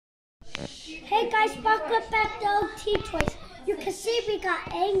Hey guys, welcome back to OT Toys. You can see we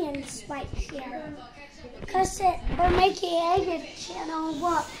got aliens right here. Because we're making alien channel.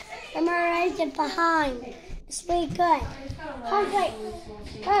 Look, and we're alien behind. It's really good. Oh wait,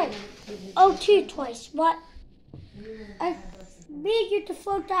 hey, OT Toys, what? I need you to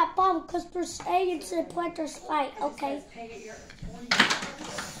float that bomb because there's aliens in Planter's fight, okay?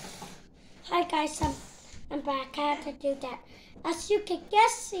 Hi guys, I'm back. I had to do that. As you can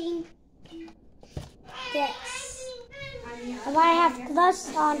guess, this. And I have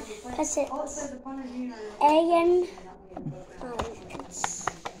gloves on because it's alien.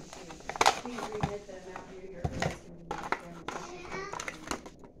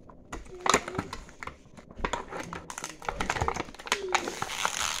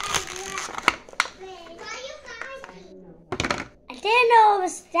 I didn't know it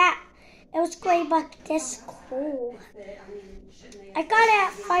was that. It was going back this cool. I got it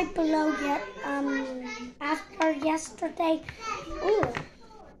at Five Below yet. After yesterday. Ooh.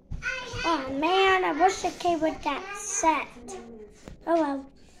 Oh man, I wish it came with that set. Oh well.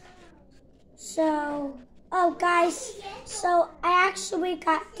 So, oh guys, so I actually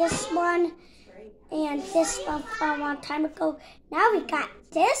got this one and this one from a long time ago. Now we got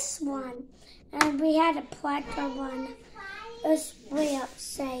this one, and we had a platter one. It was way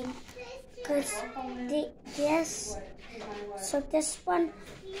upsetting because this one,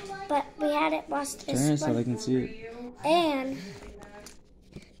 but we had it lost this one. So I can see it. And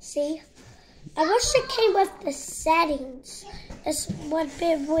see, I wish it came with the settings. This would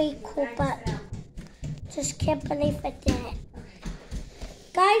be really cool, but just can't believe it didn't.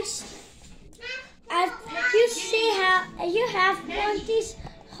 Guys, you see how you have one of these?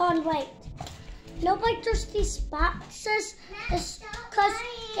 Hold on, wait. Nobody there's these boxes. It's because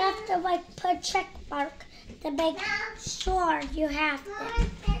you have to like put a check mark to make sure you have them.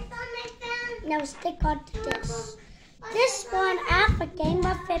 Now stick onto this. This one, I have a game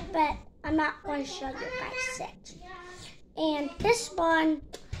of it, but I'm not going to show you guys it. And this one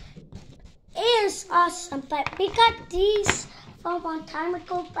is awesome, but we got these from a long time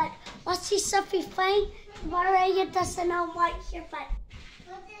ago, but let's see something funny. Maria doesn't know right here, but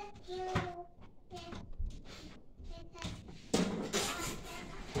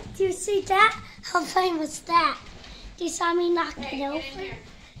do you see that? How funny was that? Do you saw me knock it over?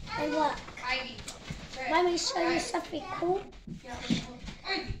 And look, let me show you something cool.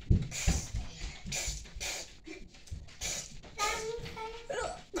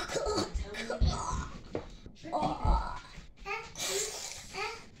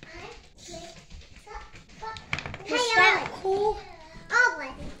 Is that cool?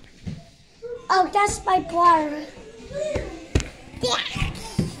 Oh, that's my bar.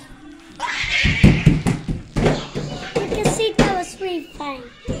 Really fun.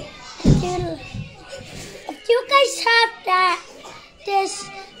 If you guys have this,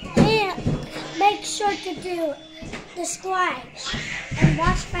 make sure to do subscribe and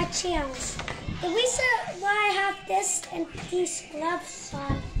watch my channels. The reason why I have this and these gloves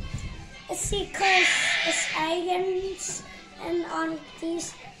on is because it's aliens, and on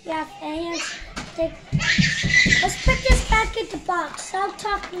these you have aliens. Let's put this back in the box. I'll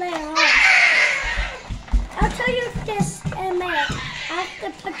talk later on. I'll tell you this in a minute. I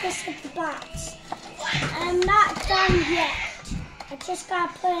have to put this in the box. I'm not done yet. I just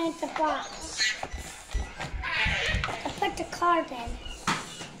gotta put it in the box. I put the card in.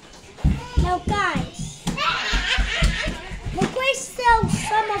 Now guys, we're going to sell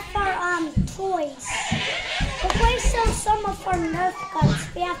some of our toys. We're going to sell some of our Nerf guns.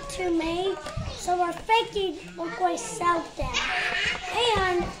 We have too many, so we're thinking we're going to sell them.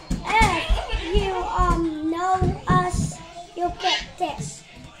 And if you know us, you'll get this.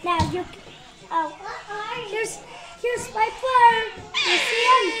 Now here's my bird. You see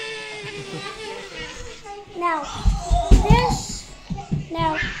him?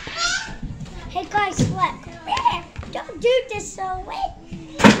 Now hey guys, look. Don't do this so wait.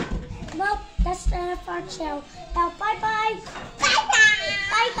 Well, that's the end of our show. Now bye bye. Bye bye.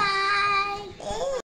 Bye bye.